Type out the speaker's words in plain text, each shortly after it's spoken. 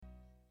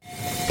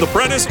The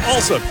Prentice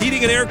Alsop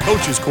Heating and Air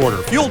Coaches Corner,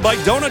 fueled by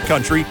Donut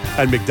Country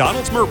and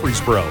McDonald's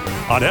Murfreesboro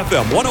on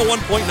FM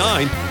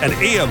 101.9 and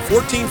AM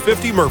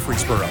 1450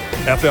 Murfreesboro,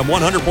 FM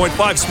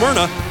 100.5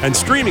 Smyrna, and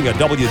streaming at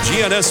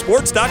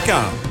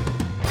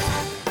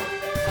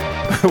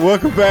WGNSSports.com.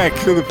 Welcome back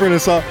to the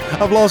Prentice.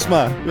 I've lost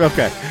my.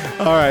 Okay.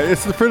 All right.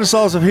 It's the Prentice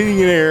Alsop Heating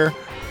and Air.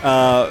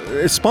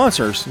 It's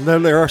sponsors.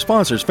 They're our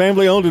sponsors.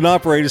 Family owned and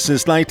operated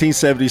since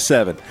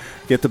 1977.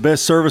 Get the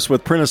best service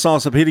with Prentice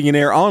Alsop Heating and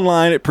Air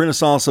online at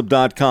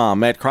PrenticeAlsop.com.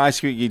 Matt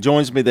Kriesky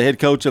joins me, the head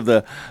coach of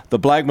the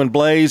Blackman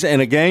Blaze.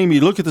 And a game,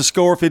 you look at the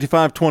score,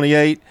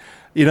 55-28.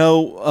 You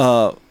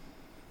know,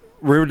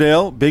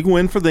 Riverdale, big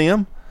win for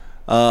them.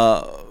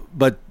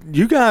 But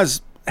you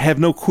guys have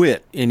no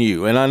quit in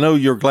you, and I know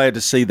you're glad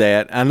to see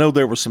that. I know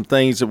there were some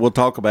things that we'll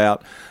talk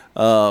about,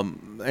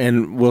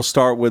 and we'll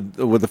start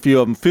with a few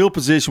of them. Field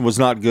position was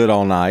not good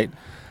all night,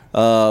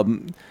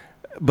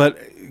 but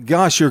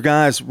gosh, your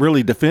guys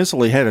really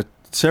defensively had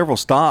several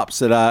stops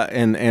that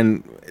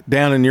and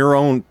down in your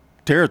own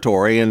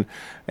territory, and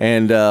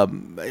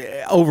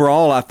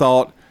overall, I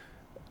thought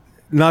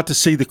not to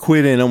see the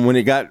quit in them when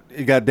it got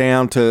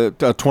down to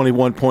a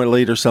 21-point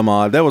lead or some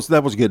odd. That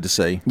was good to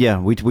see. Yeah,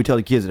 we tell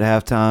the kids at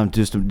halftime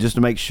just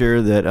to make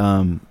sure that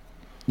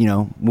you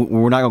know,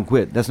 we're not going to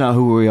quit. That's not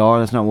who we are.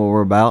 That's not what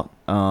we're about.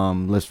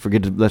 Let's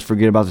forget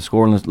about the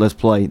score and let's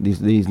play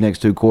these next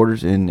two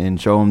quarters and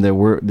show them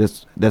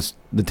that that's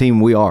the team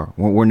we are.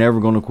 We're never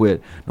going to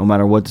quit, no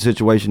matter what the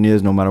situation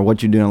is, no matter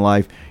what you do in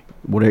life.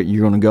 Whatever, you're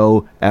going to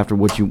go after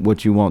what you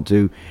want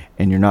to,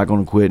 and you're not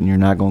going to quit, and you're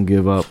not going to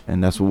give up,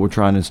 and that's what we're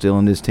trying to instill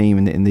in this team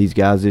and in these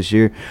guys this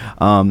year.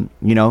 You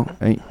know,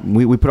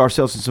 we put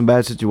ourselves in some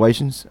bad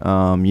situations,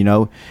 you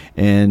know,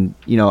 and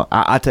you know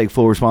I take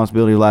full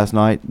responsibility last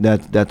night.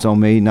 That's on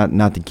me,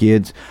 not the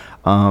kids.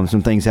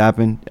 Some things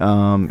happen,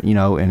 you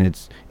know,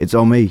 and it's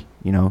on me.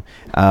 You know,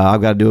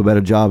 I've got to do a better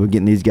job of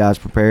getting these guys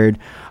prepared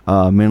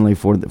mentally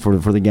for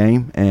the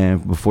game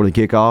and before the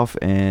kickoff,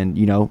 and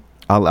you know.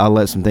 I'll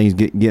let some things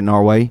get in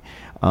our way,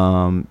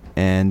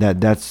 and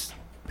that's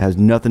has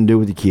nothing to do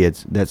with the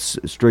kids. That's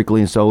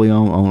strictly and solely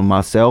on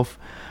myself.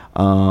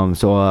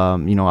 So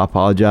you know, I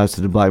apologize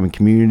to the Blackman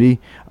community,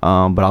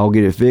 but I'll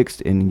get it fixed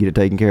and get it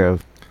taken care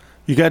of.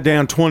 You got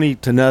down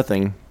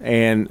 20-0,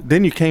 and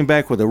then you came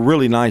back with a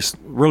really nice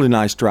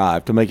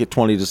drive to make it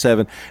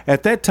 20-7.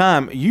 At that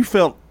time, you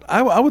felt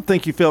I would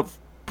think you felt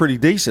pretty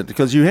decent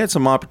because you had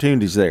some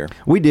opportunities there.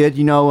 We did,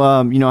 you know.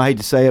 I hate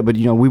to say it, but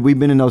you know, we've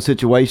been in those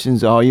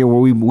situations all year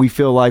where we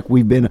feel like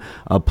we've been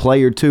a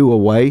play or two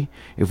away.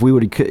 If we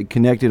would have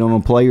connected on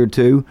a play or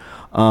two,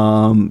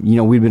 you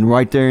know, we've been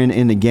right there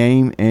in the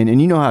game.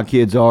 And you know how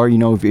kids are. You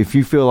know, if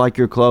you feel like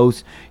you're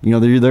close, you know,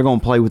 they're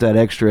going to play with that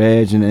extra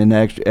edge and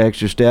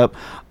extra step.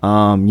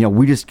 You know,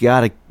 we just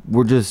got to.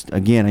 We're just,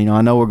 again, you know,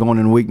 I know we're going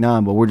in week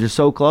 9, but we're just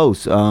so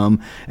close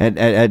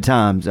at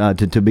times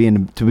to be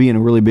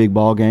in really big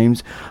ball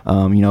games.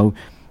 You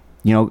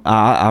know,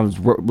 I was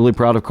really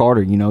proud of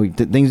Carter. You know,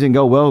 things didn't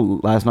go well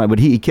last night, but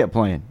he kept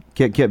playing.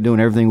 Kept doing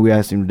everything we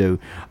asked him to do.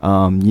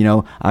 You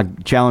know, I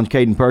challenged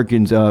Caden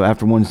Perkins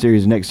after one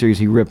series. The next series,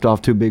 he ripped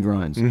off 2 big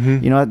runs.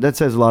 Mm-hmm. You know, that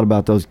says a lot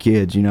about those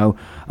kids. You know,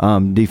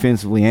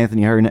 defensively,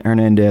 Anthony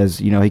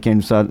Hernandez. You know, he came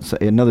to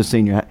another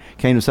senior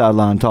came to the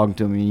sideline talking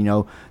to me. You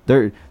know,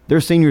 they're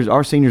seniors.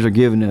 Our seniors are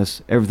giving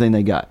us everything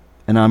they got,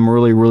 and I'm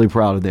really, really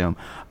proud of them.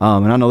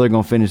 And I know they're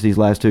going to finish these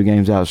last 2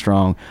 games out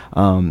strong.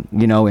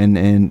 You know,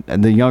 and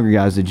the younger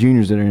guys, the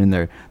juniors that are in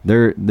there,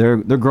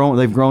 they're grown.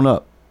 They've grown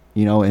up.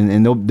 You know,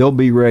 and they'll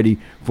be ready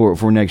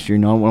for next year.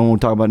 No, I don't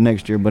want to talk about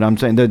next year, but I'm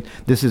saying that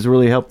this has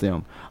really helped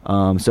them.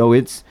 So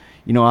it's,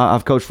 you know,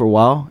 I've coached for a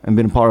while and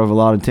been a part of a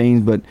lot of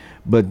teams, but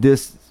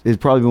this is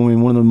probably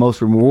been one of the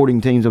most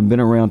rewarding teams I've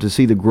been around to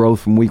see the growth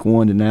from week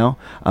 1 to now.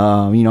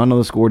 You know, I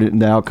know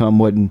the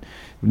outcome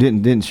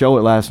didn't show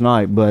it last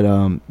night, but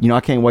you know, I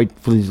can't wait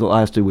for these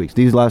last 2 weeks.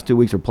 These last 2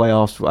 weeks are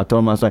playoffs. I told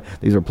them last night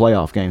these are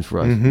playoff games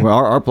for us. Mm-hmm. Where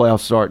our playoffs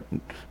start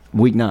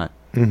week 9.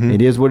 Mm-hmm.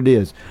 It is what it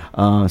is.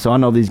 So I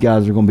know these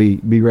guys are going to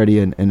be ready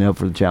and up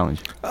for the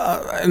challenge.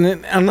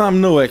 And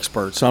I'm no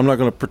expert, so I'm not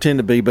going to pretend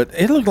to be, but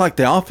it looked like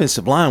the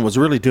offensive line was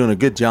really doing a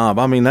good job.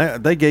 I mean,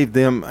 they gave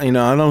them, you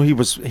know, I know he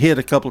was hit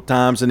a couple of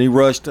times and he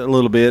rushed a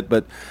little bit,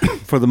 but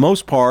for the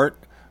most part,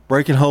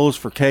 breaking holes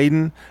for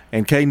Caden,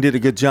 and Caden did a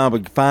good job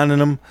of finding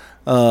them.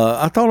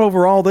 I thought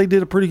overall they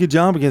did a pretty good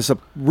job against a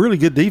really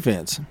good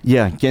defense.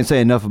 Yeah, can't say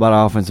enough about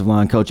our offensive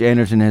line. Coach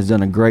Anderson has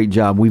done a great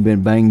job. We've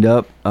been banged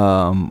up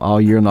all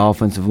year on the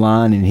offensive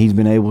line, and he's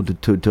been able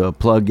to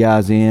plug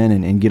guys in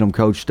and get them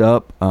coached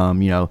up.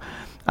 You know,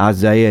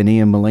 Isaiah and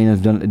Ian Molina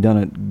have done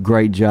a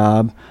great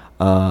job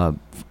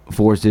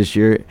for us this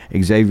year.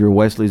 Xavier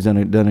Wesley's done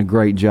a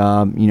great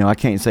job. You know, I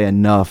can't say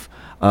enough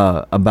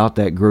about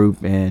that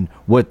group and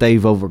what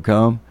they've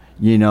overcome.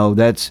 You know,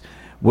 that's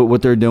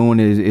what they're doing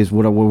is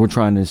what we're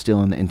trying to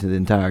instill into the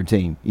entire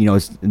team. You know,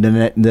 it's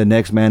the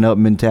next man up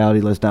mentality.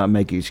 Let's not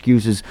make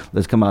excuses.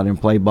 Let's come out and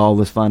play ball.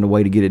 Let's find a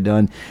way to get it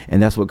done.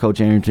 And that's what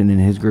Coach Arrington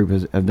and his group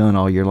have done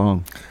all year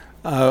long.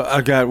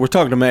 We're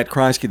talking to Matt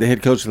Kriesky, the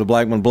head coach of the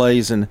Blackman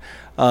Blaze, and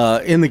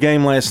in the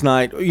game last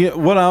night,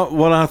 what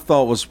I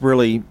thought was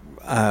really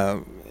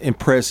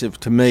impressive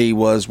to me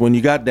was when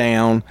you got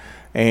down,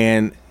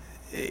 and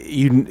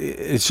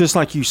it's just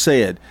like you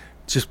said,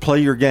 just play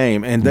your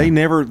game, and they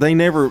never,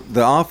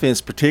 the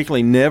offense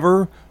particularly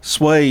never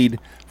swayed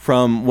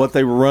from what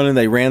they were running.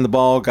 They ran the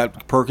ball.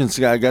 Perkins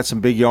got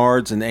some big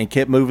yards and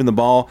kept moving the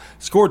ball.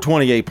 Scored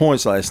 28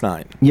 points last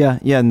night. Yeah,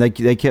 and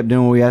they kept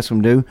doing what we asked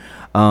them to do.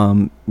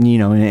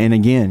 And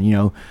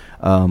again,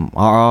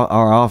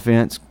 our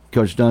offense,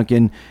 Coach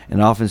Duncan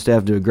and the offense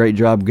staff do a great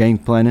job game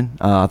planning.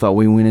 I thought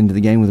we went into the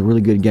game with a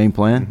really good game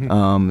plan.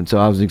 Mm-hmm. And so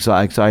I was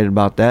excited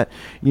about that.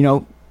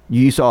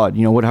 You saw it.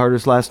 What hurt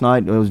us last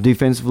night, it was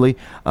defensively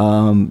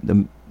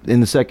in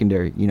the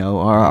secondary.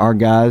 Our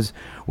guys,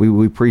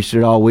 we preached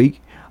it all week.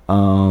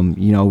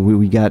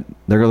 We got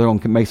they're going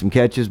to make some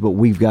catches, but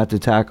we've got to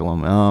tackle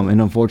them. And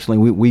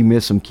unfortunately, we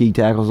missed some key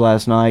tackles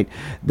last night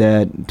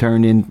that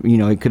turned in.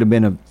 It could have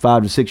been a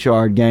 5 to 6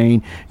 yard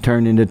gain,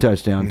 turned into a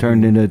touchdown,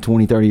 turned into a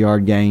 20, 30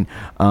 yard gain.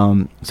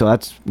 So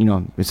that's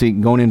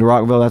going into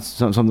Rockville, that's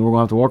something we're going to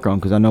have to work on,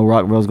 because I know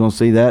Rockville's going to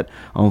see that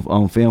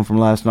on film from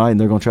last night, and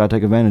they're going to try to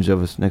take advantage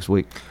of us next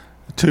week.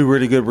 Two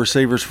really good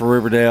receivers for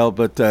Riverdale,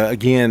 but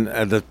again,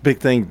 the big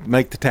thing: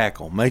 make the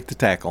tackle.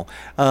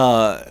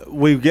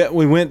 We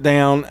went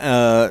down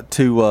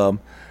to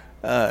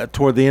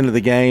toward the end of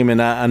the game,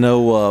 and I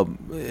know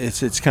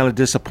it's kind of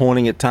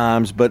disappointing at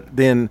times. But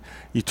then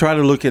you try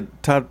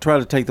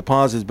to take the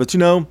positives. But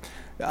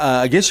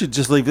I guess you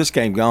just leave this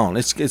game gone.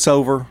 It's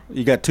over.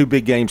 You got two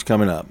big games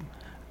coming up.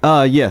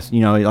 Yes,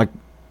 like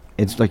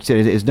you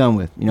said, it's done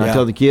with. I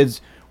tell the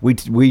kids we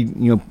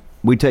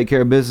take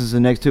care of business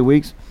in the next 2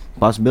 weeks.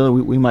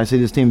 Possibility we might see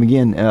this team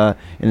again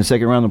in the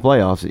second round of the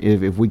playoffs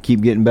if we keep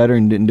getting better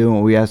and doing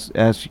what we ask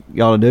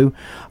y'all to do.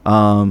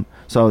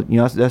 So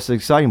that's the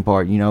exciting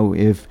part.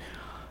 If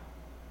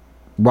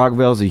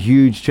Rockville's a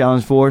huge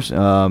challenge for us,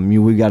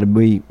 we've got to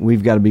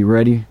be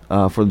ready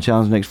for the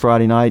challenge next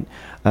Friday night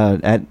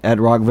at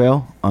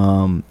Rockville.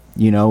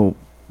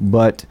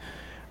 But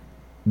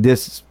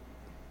let's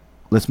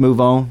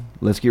move on.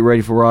 Let's get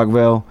ready for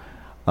Rockville.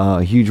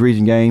 A huge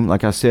region game,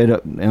 like I said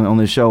on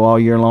this show all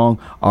year long.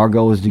 Our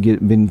goal is to get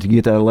that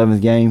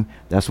 11th game.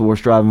 That's what we're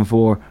striving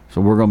for.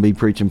 So we're going to be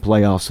preaching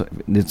playoffs.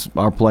 It's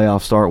our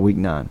playoffs start week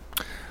 9.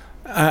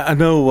 I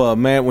know,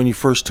 Matt, when you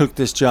first took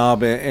this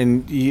job,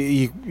 and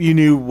you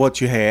knew what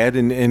you had,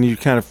 and you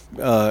kind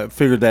of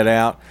figured that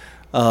out.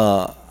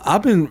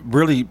 I've been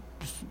really,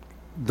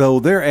 though,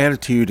 their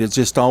attitude has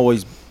just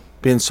always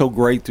been so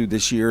great through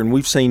this year, and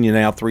we've seen you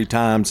now 3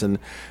 times, and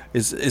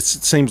it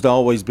seems to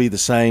always be the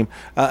same.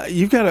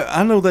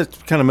 I know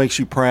that kind of makes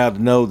you proud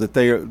to know that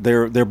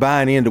they're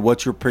buying into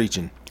what you're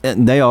preaching.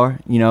 And they are,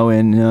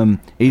 and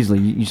easily.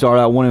 You start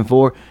out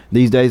 1-4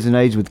 these days and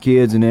age with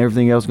kids and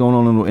everything else going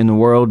on in the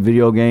world,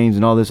 video games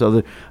and all this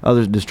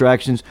other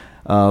distractions.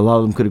 A lot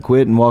of them could have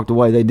quit and walked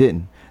away. They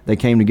didn't. They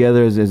came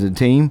together as a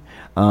team,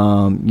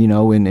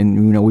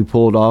 and we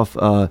pulled off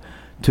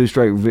 2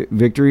 straight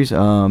victories.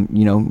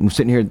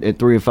 Sitting here at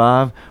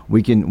 3-5,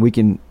 we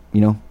can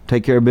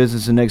take care of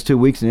business in the next 2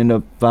 weeks and end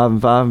up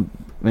 5-5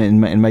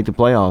 and make the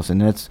playoffs, and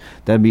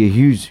that'd be a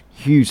huge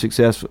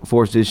success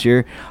for us this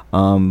year.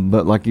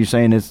 But like you're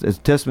saying, it's a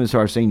testament to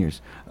our seniors.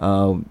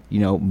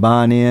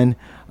 Buying in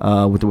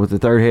with the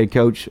third head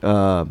coach.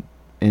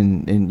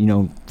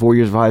 In 4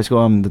 years of high school,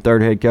 I'm the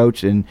third head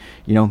coach, and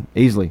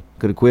easily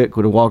could have quit,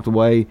 could have walked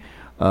away.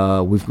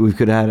 We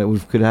could have had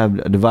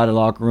a divided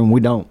locker room. We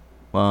don't.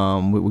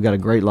 We got a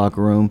great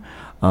locker room,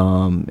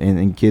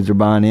 and kids are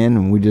buying in,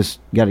 and we just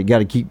got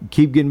to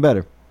keep getting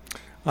better.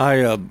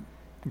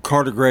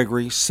 Carter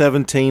Gregory,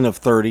 17 of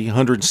 30,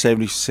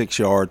 176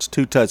 yards,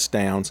 2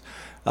 touchdowns.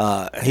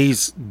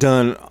 He's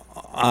done,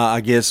 I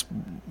guess,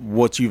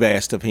 what you've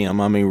asked of him.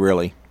 I mean,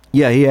 really.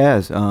 Yeah, he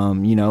has.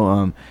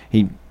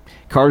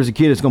 Carter's a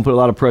kid that's going to put a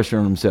lot of pressure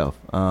on himself.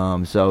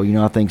 So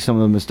I think some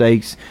of the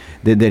mistakes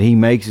that he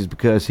makes is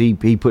because he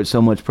puts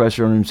so much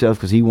pressure on himself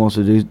because he wants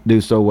to do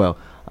so well.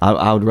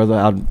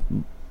 I'd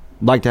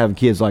like to have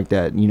kids like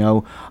that,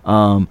 so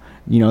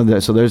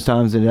there's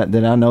times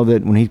that I know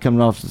that when he's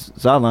coming off the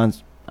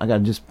sidelines, I got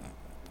to just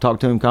talk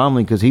to him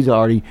calmly because he's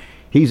already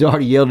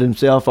yelled at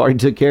himself, already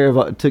took care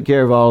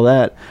of all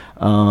that.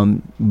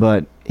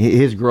 But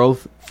his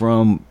growth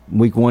from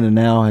week 1 to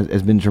now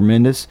has been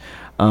tremendous.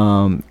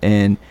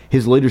 And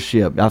his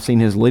leadership, I've seen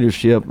his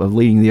leadership of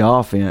leading the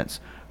offense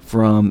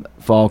from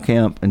fall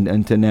camp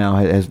until now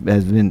has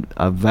been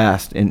a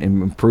vast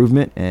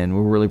improvement, and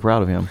we're really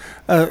proud of him.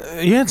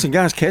 You had some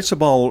guys catch the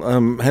ball,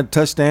 had a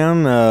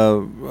touchdown.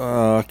 I'm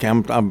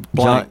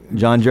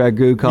John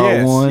Dragoo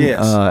caught one.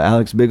 Yes.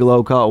 Alex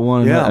Bigelow caught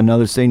one. Yeah.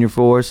 Another senior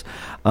for us.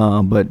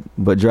 But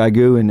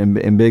Dragoo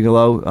and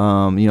Bigelow,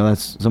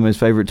 that's some of his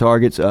favorite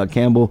targets.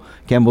 Campbell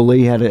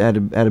Lee had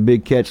a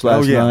big catch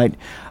last night.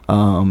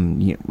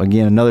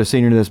 Again, another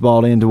senior that's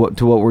bought into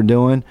what we're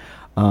doing.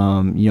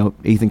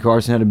 Ethan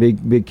Carson had a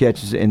big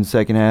catch in the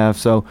second half.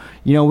 So,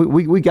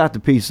 we got the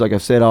pieces, like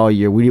I've said all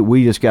year.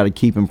 We just got to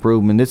keep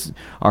improving.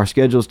 Our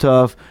schedule's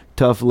tough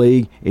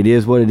league. It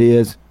is what it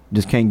is.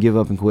 Just can't give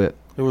up and quit.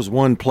 There was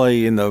one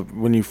play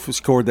when you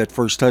scored that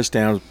first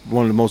touchdown,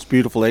 one of the most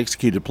beautiful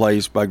executed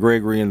plays by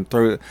Gregory, and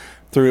threw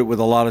it with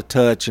a lot of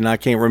touch, and I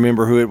can't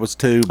remember who it was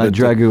to. But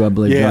Dragoo, I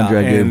believe. Yeah, John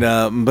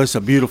Dragoo. And it's a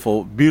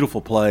beautiful,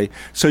 beautiful play.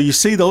 So you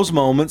see those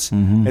moments,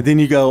 and then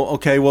you go,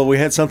 okay, well, we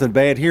had something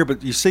bad here,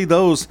 but you see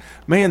those,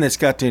 man, that's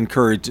got to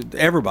encourage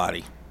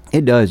everybody.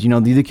 It does.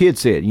 The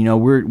kids said,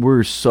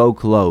 we're so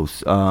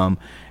close. We're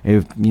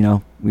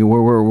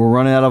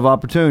running out of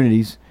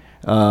opportunities.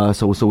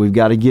 So we've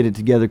got to get it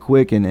together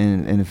quick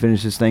and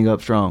finish this thing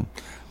up strong.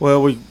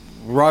 Well,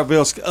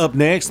 Rockville's up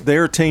next.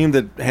 They're a team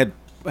that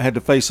had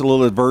to face a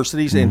little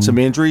adversities and some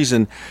injuries,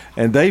 and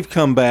they've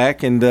come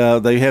back, and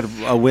they had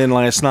a win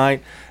last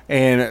night.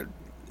 And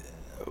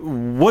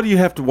what do you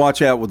have to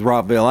watch out with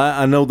Rockville?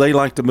 I know they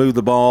like to move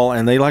the ball,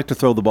 and they like to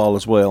throw the ball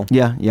as well.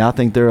 Yeah. I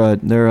think they're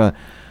a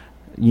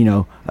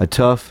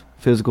tough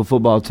physical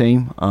football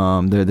team.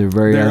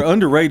 They're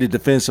underrated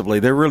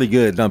defensively. They're really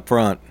good up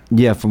front.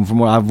 Yeah, from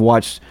what I've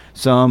watched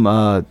some,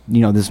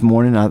 this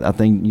morning, I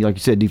think, like you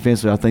said,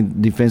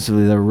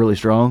 defensively they're really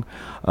strong.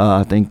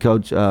 I think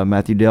Coach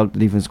Matthew Delk, the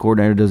defense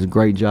coordinator, does a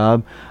great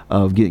job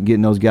of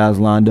getting those guys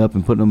lined up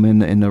and putting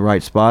them in the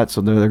right spot.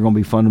 So they're going to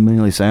be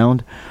fundamentally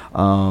sound.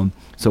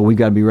 So we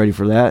got to be ready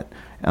for that.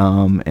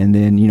 And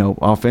then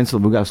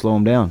offensively we got to slow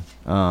them down.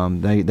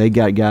 They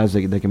got guys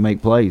that can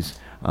make plays.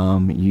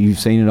 You've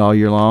seen it all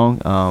year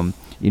long.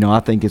 I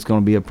think it's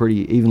going to be a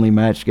pretty evenly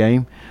matched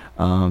game.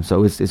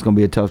 So it's going to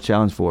be a tough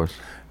challenge for us.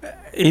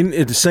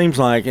 It seems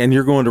like, and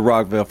you're going to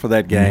Rockville for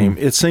that game,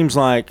 it seems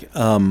like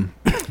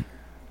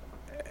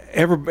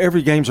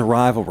every game's a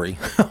rivalry.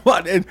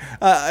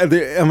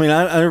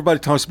 Everybody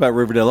talks about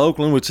Riverdale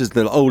Oakland, which is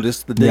the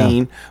oldest, the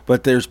dean,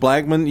 but there's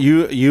Blackman,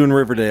 you and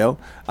Riverdale.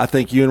 I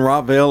think you and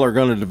Rockville are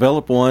going to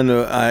develop one,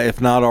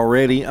 if not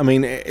already.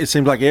 It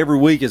seems like every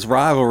week is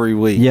rivalry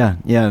week. Yeah.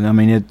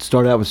 It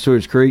started out with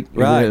Stewart's Creek.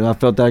 Right. I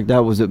felt like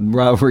that was a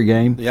rivalry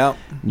game. Yeah.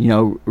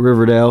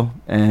 Riverdale,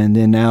 and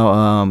then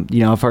now,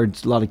 I've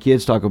heard a lot of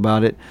kids talk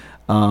about it.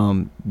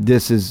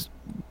 This is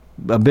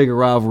a bigger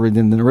rivalry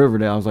than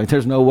Riverdale. I was like,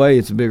 there's no way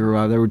it's a bigger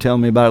rivalry. They were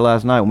telling me about it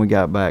last night when we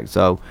got back.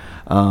 So,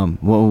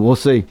 we'll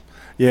see.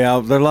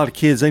 Yeah, there are a lot of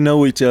kids. They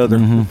know each other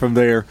from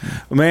there.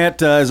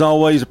 Matt, as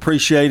always,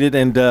 appreciate it,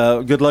 and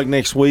good luck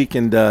next week,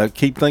 and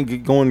keep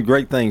going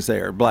great things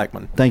there,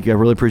 Blackman. Thank you. I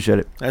really appreciate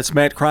it. That's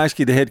Matt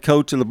Kriesky, the head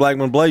coach of the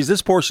Blackman Blaze.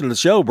 This portion of the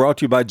show brought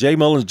to you by J.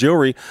 Mullins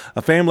Jewelry,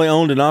 a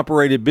family-owned and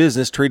operated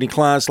business treating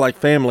clients like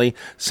family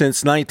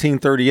since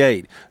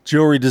 1938.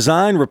 Jewelry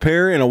design,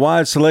 repair, and a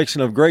wide selection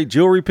of great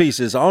jewelry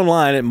pieces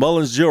online at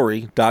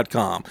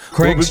mullinsjewelry.com.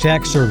 Craig's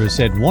Tax Service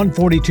at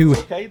 142.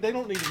 Okay, they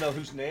don't need to know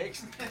who's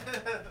next.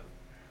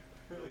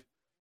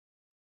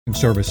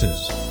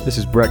 Services. This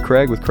is Brett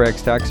Craig with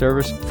Craig's Tax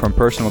Service. From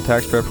personal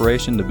tax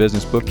preparation to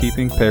business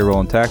bookkeeping, payroll,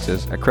 and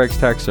taxes, at Craig's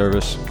Tax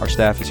Service, our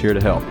staff is here to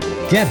help.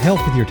 Get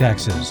help with your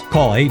taxes.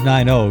 Call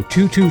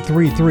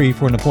 890-2233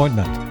 for an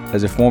appointment.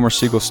 As a former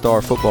Siegel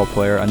Star football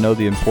player, I know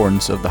the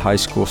importance of the high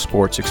school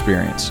sports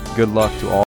experience. Good luck to all